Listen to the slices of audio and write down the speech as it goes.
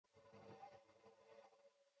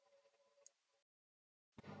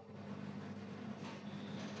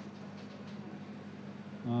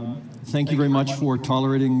Thank you very much for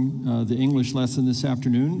tolerating the English lesson this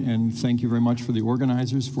afternoon, and thank you very much for the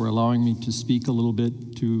organizers for allowing me to speak a little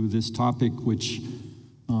bit to this topic, which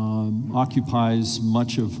occupies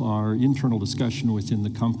much of our internal discussion within the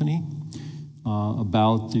company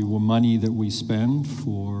about the money that we spend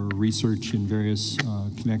for research in various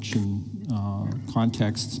connection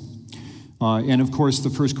contexts. And of course, the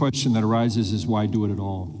first question that arises is why do it at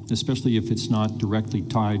all, especially if it's not directly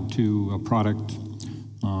tied to a product,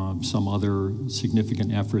 some other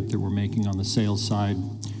significant effort that we're making on the sales side.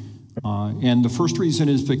 And the first reason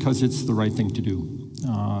is because it's the right thing to do.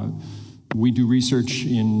 We do research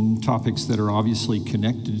in topics that are obviously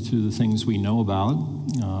connected to the things we know about,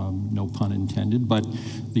 no pun intended, but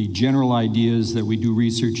the general idea is that we do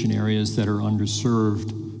research in areas that are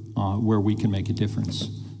underserved where we can make a difference.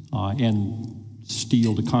 And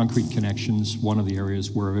steel to concrete connections, one of the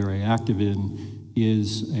areas we're very active in,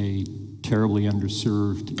 is a terribly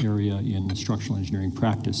underserved area in structural engineering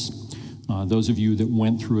practice. Those of you that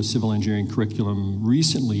went through a civil engineering curriculum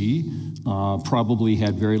recently probably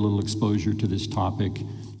had very little exposure to this topic,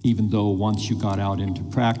 even though once you got out into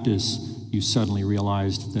practice, you suddenly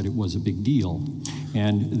realized that it was a big deal.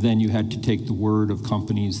 And then you had to take the word of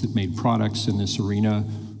companies that made products in this arena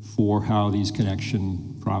for how these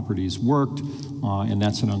connection properties worked, and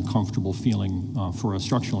that's an uncomfortable feeling for a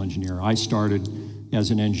structural engineer. I started as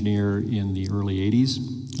an engineer in the early 80s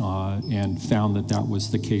and found that that was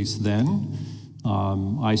the case then.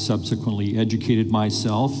 I subsequently educated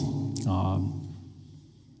myself.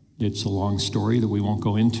 It's a long story that we won't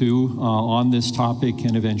go into on this topic,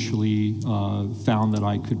 and eventually found that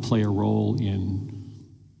I could play a role in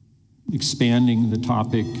expanding the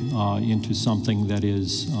topic into something that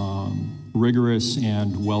is rigorous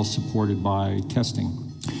and well supported by testing.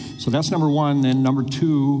 So that's number one. Then number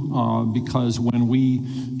two, because when we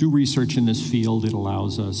do research in this field, it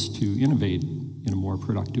allows us to innovate in a more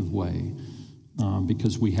productive way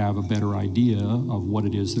because we have a better idea of what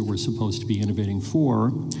it is that we're supposed to be innovating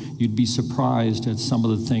for. You'd be surprised at some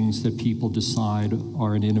of the things that people decide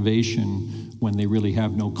are an innovation when they really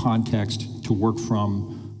have no context to work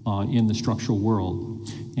from in the structural world.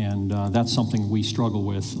 And that's something we struggle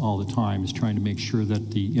with all the time, is trying to make sure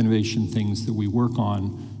that the innovation things that we work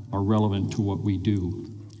on are relevant to what we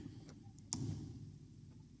do.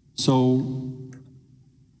 So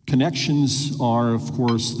connections are, of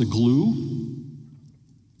course, the glue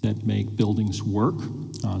that make buildings work.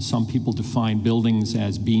 Some people define buildings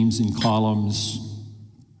as beams and columns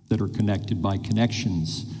that are connected by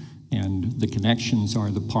connections. And the connections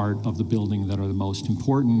are the part of the building that are the most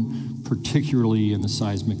important, particularly in the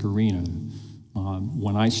seismic arena.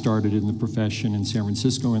 When I started in the profession in San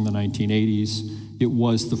Francisco in the 1980s, it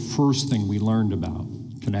was the first thing we learned about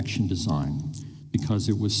connection design, because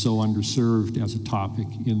it was so underserved as a topic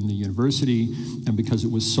in the university and because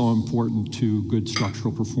it was so important to good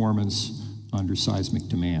structural performance under seismic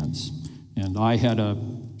demands. And I had a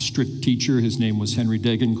strict teacher, his name was Henry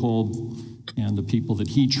Degenkolb, and the people that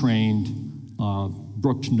he trained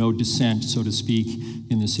brooked no dissent, so to speak,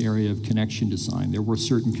 in this area of connection design. There were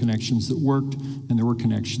certain connections that worked, and there were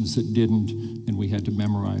connections that didn't, and we had to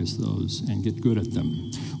memorize those and get good at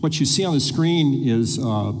them. What you see on the screen is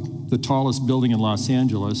the tallest building in Los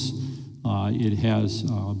Angeles. It has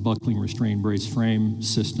a buckling restrained brace frame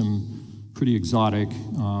system, pretty exotic,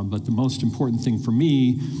 but the most important thing for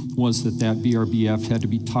me was that that BRBF had to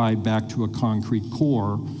be tied back to a concrete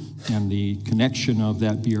core, and the connection of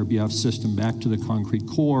that BRBF system back to the concrete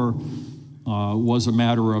core was a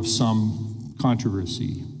matter of some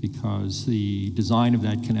controversy, because the design of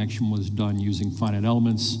that connection was done using finite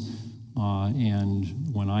elements,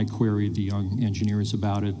 and when I queried the young engineers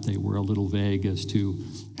about it, they were a little vague as to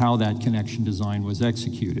how that connection design was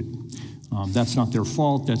executed. That's not their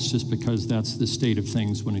fault, that's just because that's the state of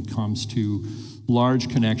things when it comes to large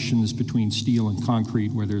connections between steel and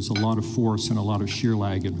concrete, where there's a lot of force and a lot of shear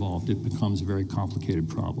lag involved. It becomes a very complicated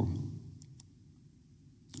problem.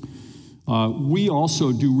 We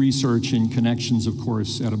also do research in connections, of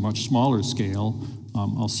course, at a much smaller scale.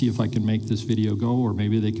 I'll see if I can make this video go, or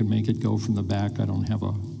maybe they can make it go from the back. I don't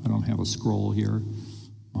have a scroll here.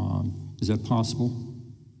 Is that possible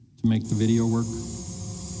to make the video work?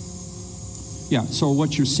 Yeah, so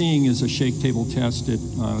what you're seeing is a shake table test at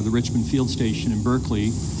the Richmond Field Station in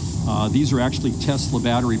Berkeley. These are actually Tesla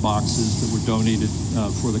battery boxes that were donated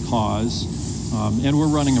for the cause. And we're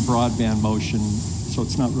running a broadband motion, so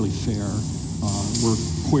it's not really fair. We're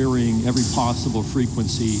querying every possible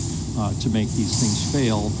frequency to make these things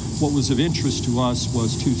fail. What was of interest to us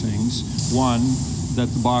was two things. One, that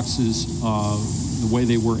the boxes, the way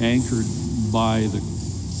they were anchored by the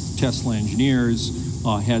Tesla engineers,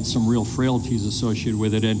 had some real frailties associated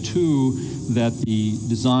with it, and two, that the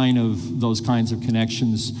design of those kinds of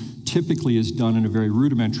connections typically is done in a very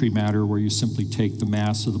rudimentary manner where you simply take the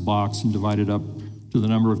mass of the box and divide it up to the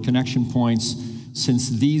number of connection points.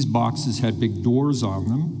 Since these boxes had big doors on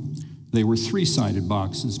them, they were three-sided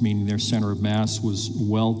boxes, meaning their center of mass was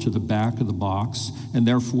well to the back of the box, and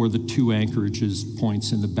therefore the two anchorages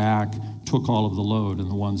points in the back took all of the load,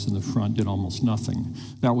 and the ones in the front did almost nothing.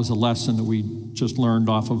 That was a lesson that we just learned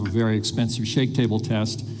off of a very expensive shake table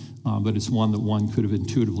test, but it's one that one could have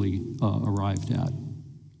intuitively arrived at.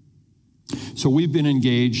 So we've been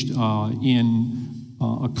engaged in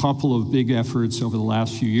a couple of big efforts over the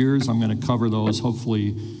last few years. I'm going to cover those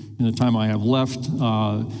hopefully in the time I have left.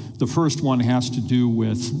 The first one has to do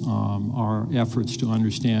with our efforts to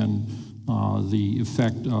understand the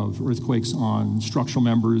effect of earthquakes on structural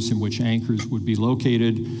members in which anchors would be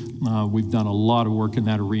located. We've done a lot of work in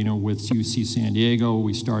that arena with UC San Diego.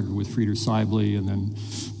 We started with Frieder Sibley, and then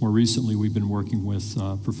more recently we've been working with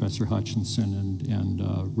Professor Hutchinson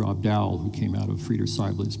and Rob Dowell, who came out of Frieder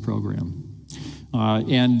Sibley's program.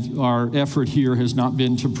 And our effort here has not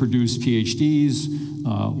been to produce PhDs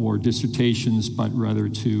or dissertations, but rather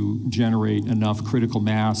to generate enough critical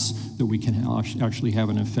mass that we can actually have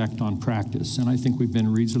an effect on practice. And I think we've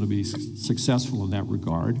been reasonably successful in that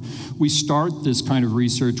regard. We start this kind of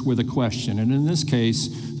research with a question, and in this case,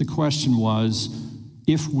 the question was,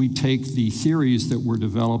 if we take the theories that were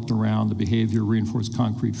developed around the behavior of reinforced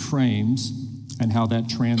concrete frames and how that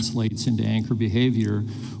translates into anchor behavior,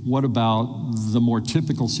 what about the more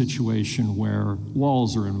typical situation where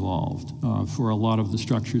walls are involved? For a lot of the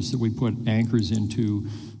structures that we put anchors into,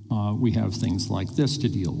 we have things like this to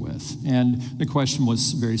deal with. And the question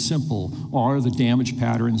was very simple. Are the damage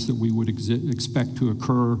patterns that we would expect to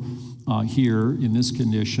occur here in this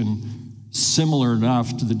condition similar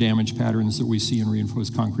enough to the damage patterns that we see in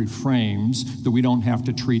reinforced concrete frames that we don't have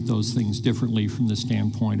to treat those things differently from the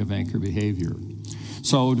standpoint of anchor behavior?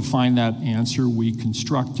 So to find that answer, we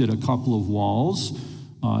constructed a couple of walls.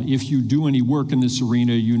 If you do any work in this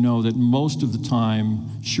arena, you know that most of the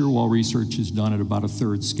time, shear wall research is done at about a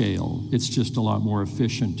third scale. It's just a lot more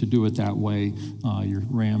efficient to do it that way. Your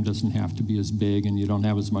RAM doesn't have to be as big, and you don't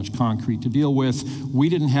have as much concrete to deal with. We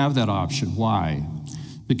didn't have that option. Why?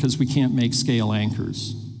 Because we can't make scale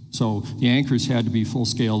anchors. So the anchors had to be full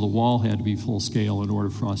scale, the wall had to be full scale in order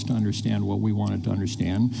for us to understand what we wanted to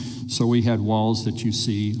understand. So we had walls that you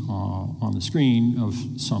see on the screen of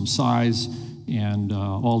some size, and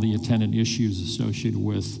all the attendant issues associated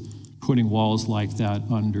with putting walls like that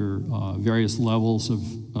under various levels of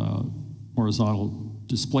horizontal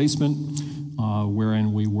displacement,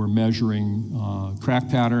 wherein we were measuring crack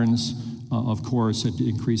patterns, of course, at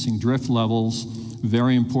increasing drift levels.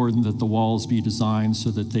 Very important that the walls be designed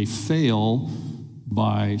so that they fail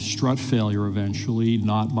by strut failure eventually,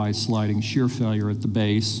 not by sliding shear failure at the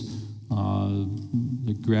base.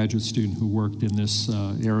 The graduate student who worked in this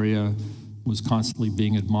area was constantly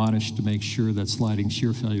being admonished to make sure that sliding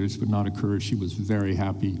shear failures would not occur. She was very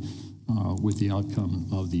happy with the outcome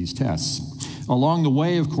of these tests. Along the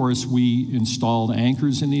way, of course, we installed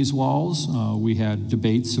anchors in these walls. We had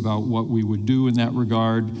debates about what we would do in that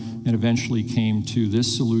regard, and eventually came to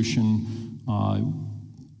this solution.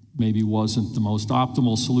 Maybe wasn't the most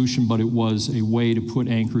optimal solution, but it was a way to put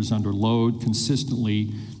anchors under load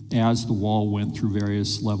consistently as the wall went through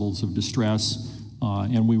various levels of distress,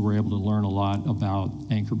 and we were able to learn a lot about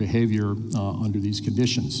anchor behavior under these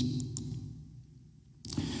conditions.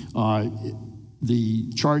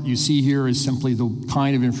 The chart you see here is simply the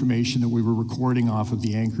kind of information that we were recording off of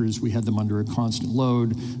the anchors. We had them under a constant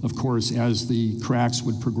load. Of course, as the cracks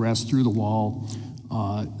would progress through the wall,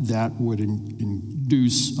 that would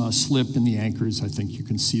induce slip in the anchors. I think you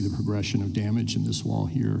can see the progression of damage in this wall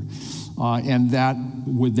here. And that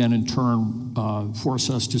would then in turn force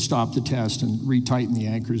us to stop the test and retighten the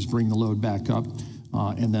anchors, bring the load back up.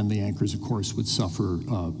 And then the anchors, of course, would suffer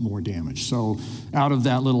more damage. So out of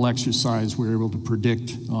that little exercise, we were able to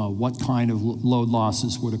predict what kind of load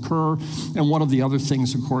losses would occur. And one of the other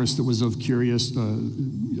things, of course, that was of curiosity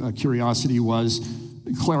was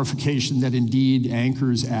clarification that indeed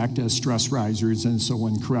anchors act as stress risers. And so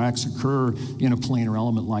when cracks occur in a planar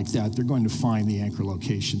element like that, they're going to find the anchor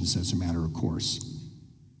locations as a matter of course.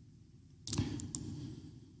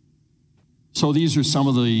 So these are some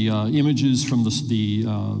of the images from the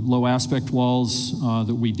low aspect walls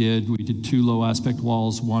that we did. We did 2 low aspect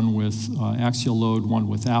walls, one with axial load, one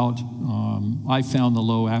without. I found the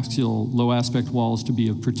low aspect walls to be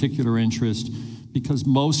of particular interest because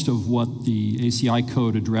most of what the ACI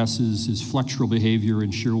code addresses is flexural behavior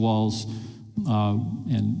in shear walls.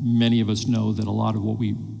 And many of us know that a lot of what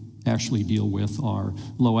we actually deal with are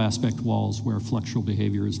low aspect walls where flexural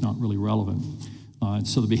behavior is not really relevant. And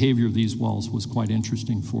so the behavior of these walls was quite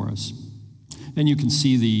interesting for us. And you can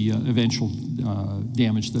see the eventual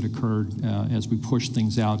damage that occurred as we pushed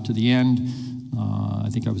things out to the end. I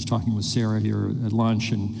think I was talking with Sarah here at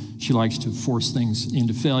lunch, and she likes to force things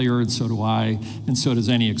into failure, and so do I, and so does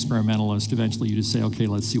any experimentalist. Eventually you just say, okay,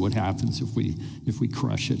 let's see what happens if we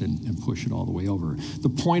crush it and push it all the way over. The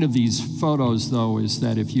point of these photos, though, is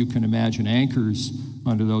that if you can imagine anchors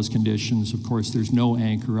under those conditions, of course there's no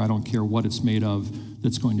anchor, I don't care what it's made of,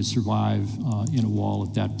 that's going to survive in a wall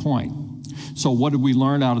at that point. So what did we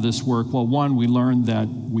learn out of this work? Well, one, we learned that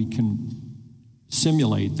we can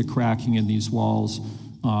simulate the cracking in these walls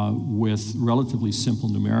with relatively simple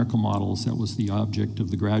numerical models. That was the object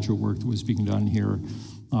of the graduate work that was being done here.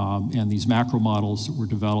 And these macro models that were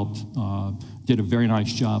developed did a very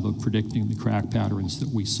nice job of predicting the crack patterns that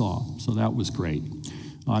we saw. So that was great.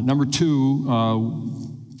 Number two,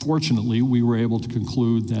 fortunately, we were able to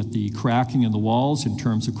conclude that the cracking in the walls in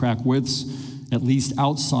terms of crack widths, at least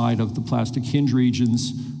outside of the plastic hinge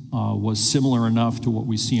regions, was similar enough to what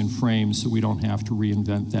we see in frames so we don't have to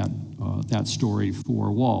reinvent that story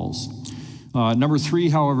for walls. Number three,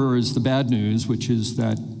 however, is the bad news, which is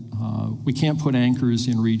that we can't put anchors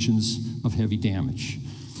in regions of heavy damage.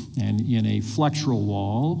 And in a flexural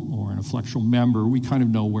wall or in a flexural member, we kind of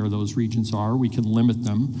know where those regions are. We can limit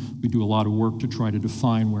them. We do a lot of work to try to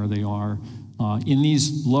define where they are. In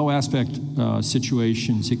these low aspect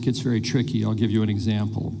situations, it gets very tricky. I'll give you an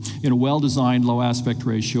example. In a well-designed low aspect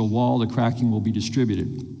ratio wall, the cracking will be distributed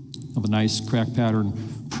of a nice crack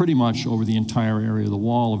pattern pretty much over the entire area of the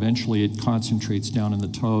wall. Eventually, it concentrates down in the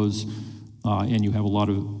toes, and you have a lot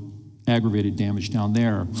of aggravated damage down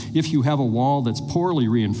there. If you have a wall that's poorly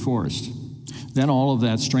reinforced, then all of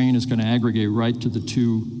that strain is going to aggregate right to the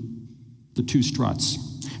two struts.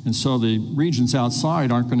 And so the regions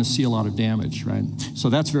outside aren't going to see a lot of damage, right? So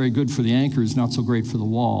that's very good for the anchors, not so great for the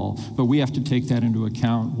wall, but we have to take that into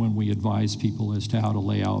account when we advise people as to how to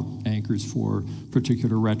lay out anchors for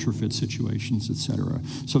particular retrofit situations, et cetera.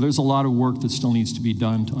 So there's a lot of work that still needs to be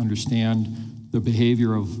done to understand the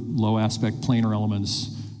behavior of low aspect planar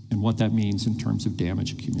elements and what that means in terms of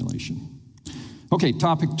damage accumulation. Okay,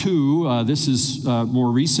 topic two, this is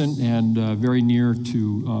more recent and very near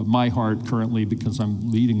to my heart currently because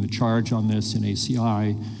I'm leading the charge on this in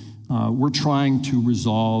ACI. We're trying to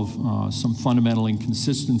resolve some fundamental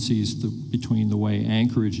inconsistencies between the way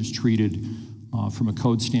anchorage is treated from a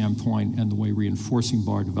code standpoint and the way reinforcing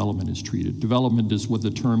bar development is treated. Development is what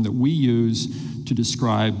the term that we use to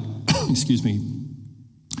describe, excuse me,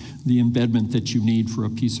 the embedment that you need for a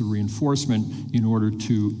piece of reinforcement in order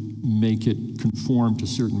to make it conform to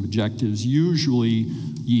certain objectives, usually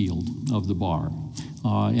yield of the bar.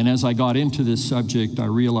 And as I got into this subject, I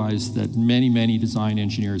realized that many design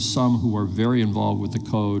engineers, some who are very involved with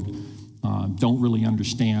the code, don't really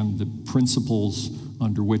understand the principles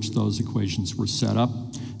under which those equations were set up,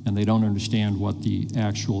 and they don't understand what the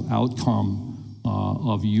actual outcome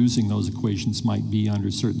of using those equations might be under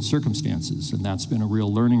certain circumstances. And that's been a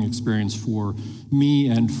real learning experience for me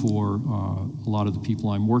and for a lot of the people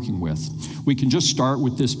I'm working with. We can just start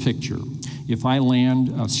with this picture. If I land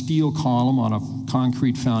a steel column on a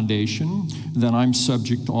concrete foundation, then I'm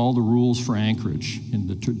subject to all the rules for anchorage in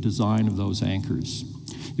the design of those anchors.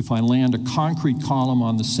 If I land a concrete column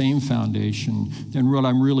on the same foundation, then what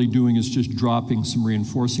I'm really doing is just dropping some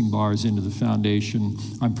reinforcing bars into the foundation.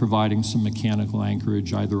 I'm providing some mechanical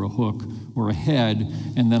anchorage, either a hook or a head,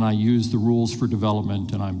 and then I use the rules for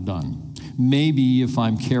development and I'm done. Maybe if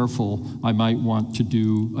I'm careful, I might want to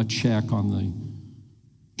do a check on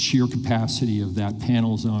the shear capacity of that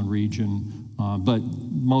panel zone region, but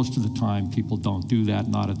most of the time people don't do that,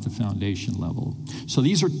 not at the foundation level. So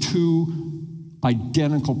these are two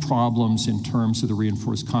identical problems in terms of the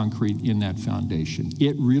reinforced concrete in that foundation.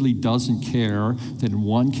 It really doesn't care that in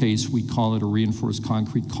one case we call it a reinforced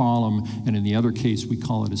concrete column and in the other case we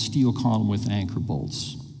call it a steel column with anchor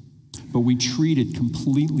bolts. But we treat it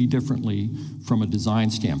completely differently from a design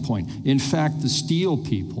standpoint. In fact, the steel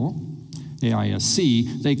people,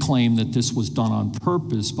 AISC, they claim that this was done on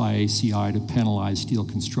purpose by ACI to penalize steel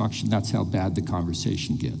construction. That's how bad the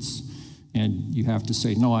conversation gets. And you have to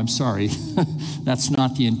say, no, I'm sorry, that's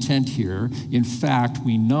not the intent here. In fact,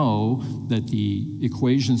 we know that the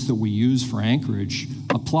equations that we use for anchorage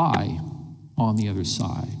apply on the other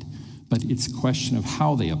side. But it's a question of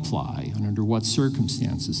how they apply and under what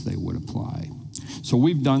circumstances they would apply. So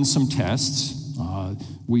we've done some tests.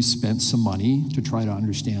 We spent some money to try to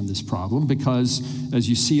understand this problem because, as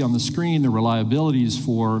you see on the screen, the reliabilities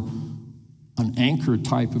for an anchor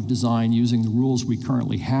type of design using the rules we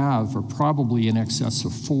currently have are probably in excess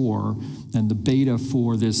of 4, and the beta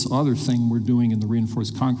for this other thing we're doing in the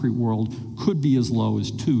reinforced concrete world could be as low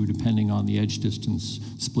as 2, depending on the edge distance,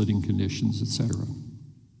 splitting conditions, etc.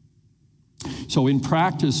 So in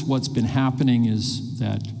practice, what's been happening is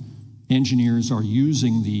that engineers are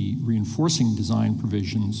using the reinforcing design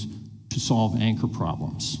provisions to solve anchor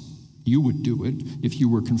problems. You would do it if you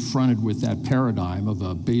were confronted with that paradigm of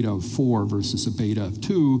a beta of 4 versus a beta of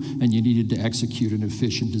 2, and you needed to execute an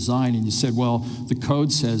efficient design, and you said, well, the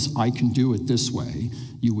code says I can do it this way.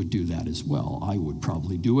 You would do that as well. I would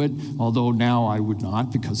probably do it, although now I would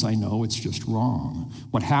not, because I know it's just wrong.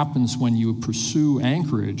 What happens when you pursue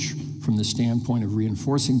anchorage from the standpoint of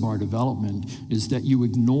reinforcing bar development is that you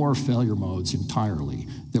ignore failure modes entirely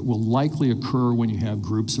that will likely occur when you have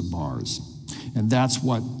groups of bars. And that's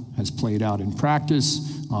what has played out in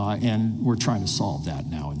practice, and we're trying to solve that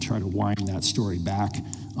now and try to wind that story back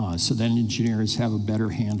so that engineers have a better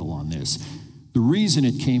handle on this. The reason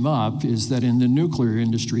it came up is that in the nuclear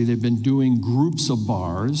industry, they've been doing groups of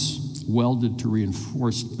bars welded to to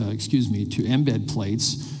embed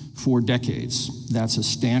plates for decades. That's a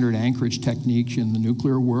standard anchorage technique in the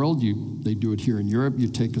nuclear world. They do it here in Europe. You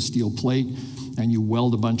take a steel plate and you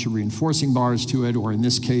weld a bunch of reinforcing bars to it, or in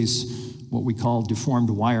this case, what we call deformed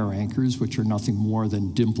wire anchors, which are nothing more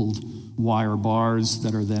than dimpled wire bars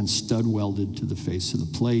that are then stud welded to the face of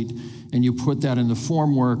the plate. And you put that in the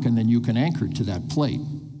formwork, and then you can anchor to that plate,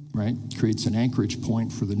 right? Creates an anchorage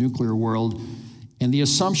point for the nuclear world. And the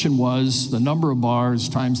assumption was the number of bars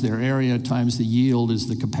times their area times the yield is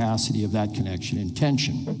the capacity of that connection in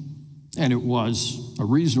tension. And it was a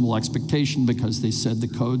reasonable expectation because they said the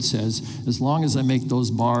code says, as long as I make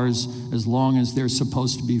those bars, as long as they're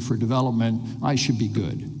supposed to be for development, I should be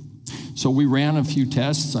good. So we ran a few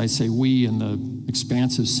tests. I say we in the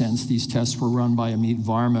expansive sense. These tests were run by Amit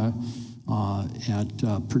Varma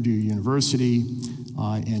at Purdue University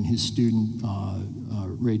and his student,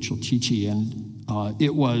 Rachel Chichi, and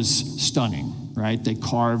it was stunning, right? They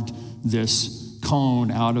carved this cone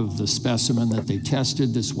out of the specimen that they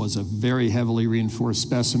tested. This was a very heavily reinforced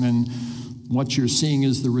specimen. What you're seeing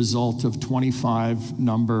is the result of 25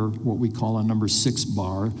 number, what we call a number 6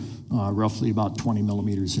 bar, roughly about 20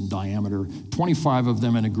 millimeters in diameter, 25 of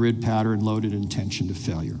them in a grid pattern loaded in tension to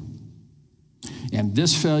failure. And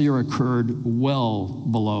this failure occurred well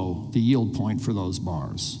below the yield point for those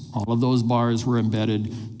bars. All of those bars were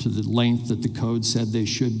embedded to the length that the code said they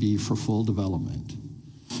should be for full development.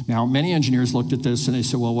 Now, many engineers looked at this and they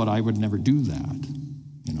said, well, I would never do that.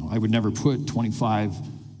 I would never put 20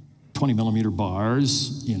 millimeter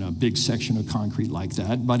bars in a big section of concrete like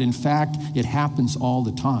that. But in fact, it happens all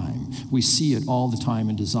the time. We see it all the time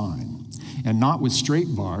in design. And not with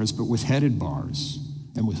straight bars, but with headed bars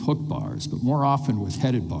and with hook bars, but more often with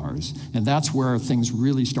headed bars. And that's where things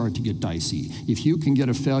really start to get dicey. If you can get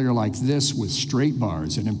a failure like this with straight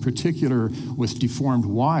bars, and in particular with deformed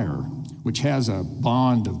wire, which has a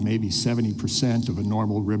bond of maybe 70% of a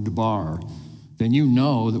normal ribbed bar, then you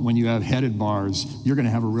know that when you have headed bars, you're going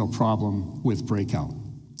to have a real problem with breakout,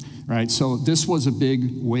 right? So this was a big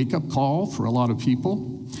wake-up call for a lot of people.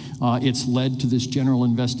 It's led to this general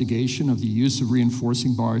investigation of the use of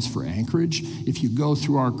reinforcing bars for anchorage. If you go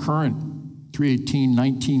through our current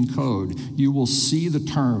 318.19 code, you will see the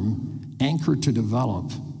term anchor to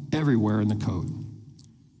develop everywhere in the code.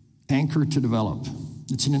 Anchor to develop.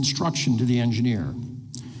 It's an instruction to the engineer.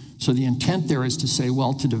 So the intent there is to say,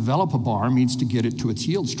 well, to develop a bar means to get it to its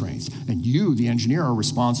yield strength. And you, the engineer, are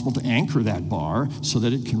responsible to anchor that bar so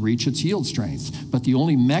that it can reach its yield strength. But the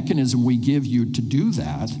only mechanism we give you to do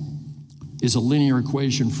that is a linear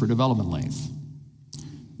equation for development length.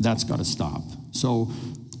 That's got to stop. So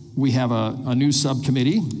we have a new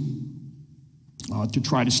subcommittee to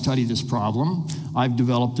try to study this problem. I've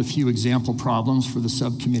developed a few example problems for the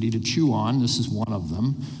subcommittee to chew on. This is one of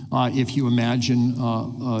them. If you imagine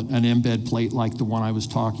an embed plate like the one I was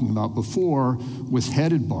talking about before with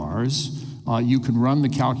headed bars, you can run the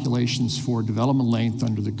calculations for development length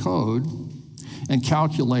under the code and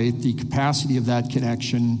calculate the capacity of that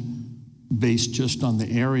connection based just on the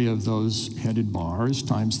area of those headed bars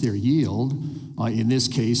times their yield, in this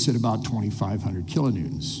case at about 2,500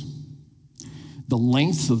 kilonewtons. The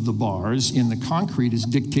length of the bars in the concrete is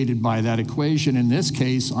dictated by that equation. In this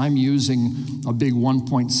case, I'm using a big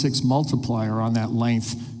 1.6 multiplier on that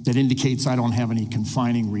length that indicates I don't have any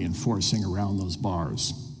confining reinforcing around those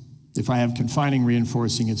bars. If I have confining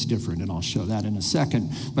reinforcing, it's different, and I'll show that in a second.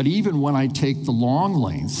 But even when I take the long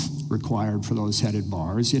length required for those headed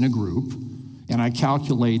bars in a group, and I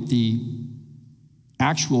calculate the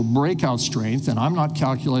actual breakout strength, and I'm not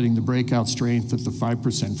calculating the breakout strength at the 5%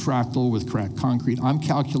 fractal with cracked concrete. I'm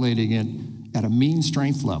calculating it at a mean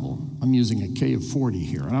strength level. I'm using a K of 40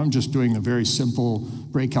 here, and I'm just doing a very simple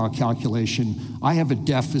breakout calculation. I have a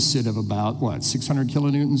deficit of about, what, 600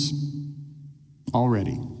 kilonewtons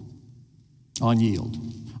already on yield,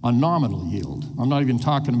 on nominal yield. I'm not even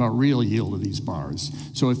talking about real yield of these bars.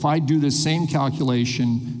 So if I do this same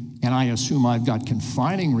calculation and I assume I've got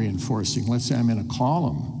confining reinforcing, let's say I'm in a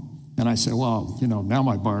column, and I say, well, you know, now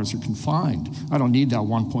my bars are confined. I don't need that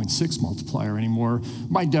 1.6 multiplier anymore.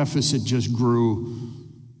 My deficit just grew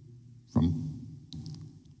from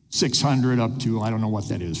 600 up to, I don't know what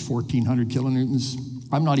that is, 1,400 kilonewtons.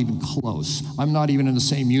 I'm not even close. I'm not even in the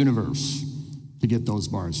same universe to get those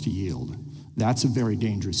bars to yield. That's a very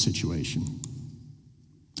dangerous situation.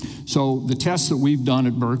 So the tests that we've done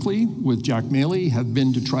at Berkeley with Jack Maley have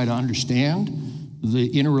been to try to understand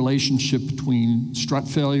the interrelationship between strut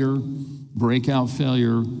failure, breakout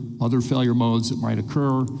failure, other failure modes that might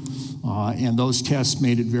occur, and those tests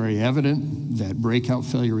made it very evident that breakout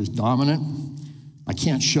failure is dominant. I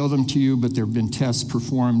can't show them to you, but there have been tests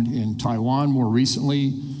performed in Taiwan more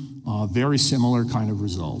recently, very similar kind of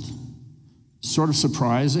result. Sort of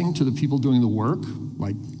surprising to the people doing the work,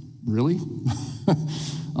 like, really?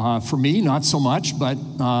 For me, not so much, but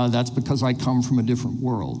that's because I come from a different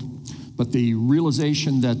world. But the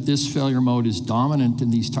realization that this failure mode is dominant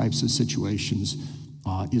in these types of situations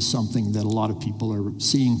is something that a lot of people are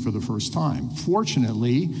seeing for the first time.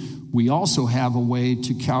 Fortunately, we also have a way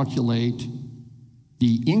to calculate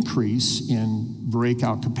the increase in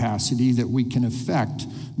breakout capacity that we can affect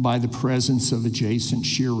by the presence of adjacent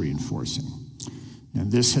shear reinforcing.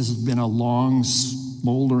 And this has been a long,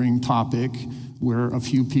 smoldering topic where a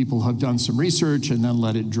few people have done some research and then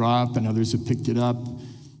let it drop, and others have picked it up.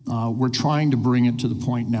 We're trying to bring it to the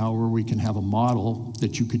point now where we can have a model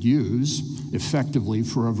that you could use effectively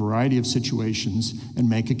for a variety of situations and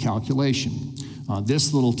make a calculation.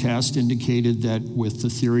 This little test indicated that with the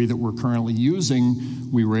theory that we're currently using,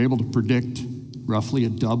 we were able to predict roughly a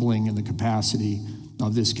doubling in the capacity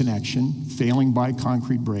of this connection, failing by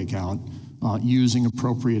concrete breakout, using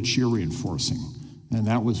appropriate shear reinforcing. And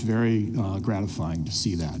that was very gratifying to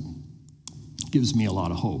see that. Gives me a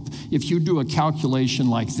lot of hope. If you do a calculation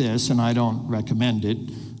like this, and I don't recommend it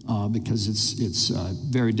because it's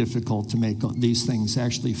very difficult to make these things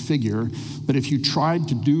actually figure, but if you tried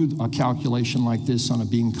to do a calculation like this on a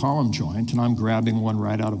beam column joint, and I'm grabbing one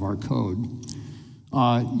right out of our code,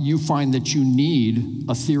 you find that you need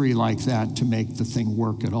a theory like that to make the thing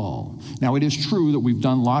work at all. Now, it is true that we've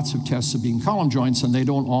done lots of tests of beam column joints, and they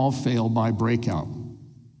don't all fail by breakout.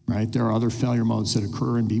 Right? There are other failure modes that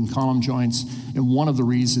occur in beam column joints, and one of the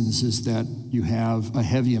reasons is that you have a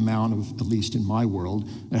heavy amount of, at least in my world,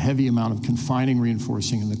 a heavy amount of confining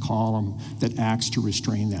reinforcing in the column that acts to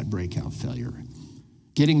restrain that breakout failure.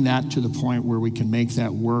 Getting that to the point where we can make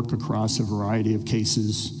that work across a variety of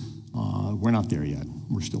cases, we're not there yet.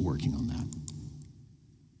 We're still working on that.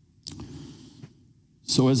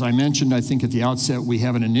 So as I mentioned, I think at the outset, we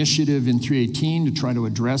have an initiative in 318 to try to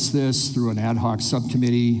address this through an ad hoc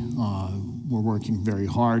subcommittee. We're working very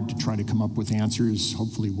hard to try to come up with answers.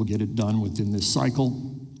 Hopefully we'll get it done within this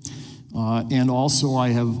cycle. And also I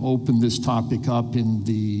have opened this topic up in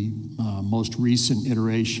the most recent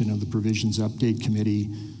iteration of the Provisions Update Committee,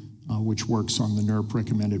 which works on the NERP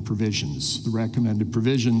recommended provisions. The recommended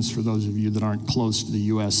provisions, for those of you that aren't close to the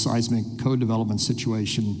US seismic code development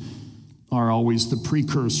situation, are always the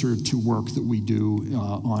precursor to work that we do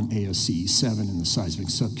on ASCE 7 in the seismic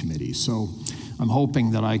subcommittee. So I'm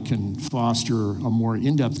hoping that I can foster a more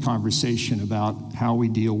in-depth conversation about how we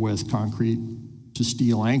deal with concrete to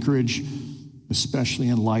steel anchorage, especially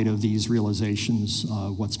in light of these realizations,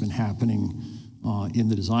 what's been happening in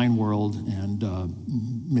the design world, and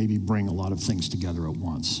maybe bring a lot of things together at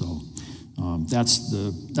once. So that's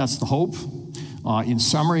the hope. In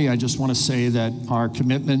summary, I just want to say that our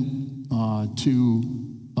commitment to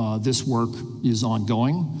this work is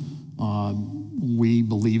ongoing. We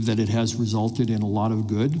believe that it has resulted in a lot of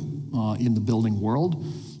good in the building world.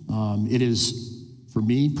 It is, for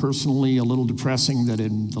me personally, a little depressing that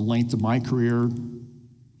in the length of my career,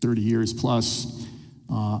 30 years plus,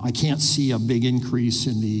 I can't see a big increase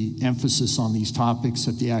in the emphasis on these topics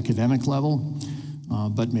at the academic level,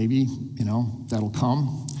 but maybe, that'll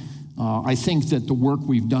come. I think that the work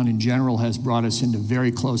we've done in general has brought us into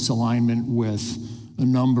very close alignment with a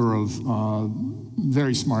number of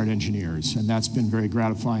very smart engineers, and that's been very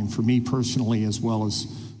gratifying for me personally, as well as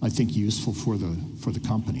I think useful for the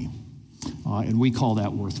company. And we call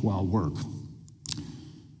that worthwhile work.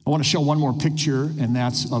 I want to show one more picture, and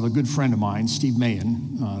that's of a good friend of mine, Steve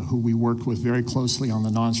Mahan, who we worked with very closely on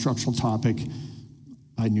the non-structural topic.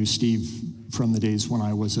 I knew Steve from the days when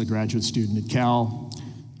I was a graduate student at Cal,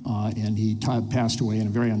 and he passed away in a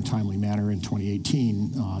very untimely manner in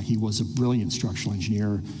 2018. He was a brilliant structural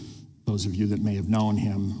engineer, those of you that may have known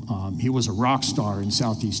him. He was a rock star in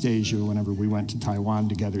Southeast Asia. Whenever we went to Taiwan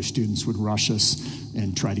together, students would rush us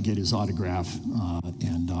and try to get his autograph,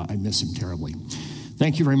 and I miss him terribly.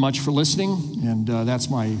 Thank you very much for listening, and that's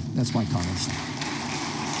my comments.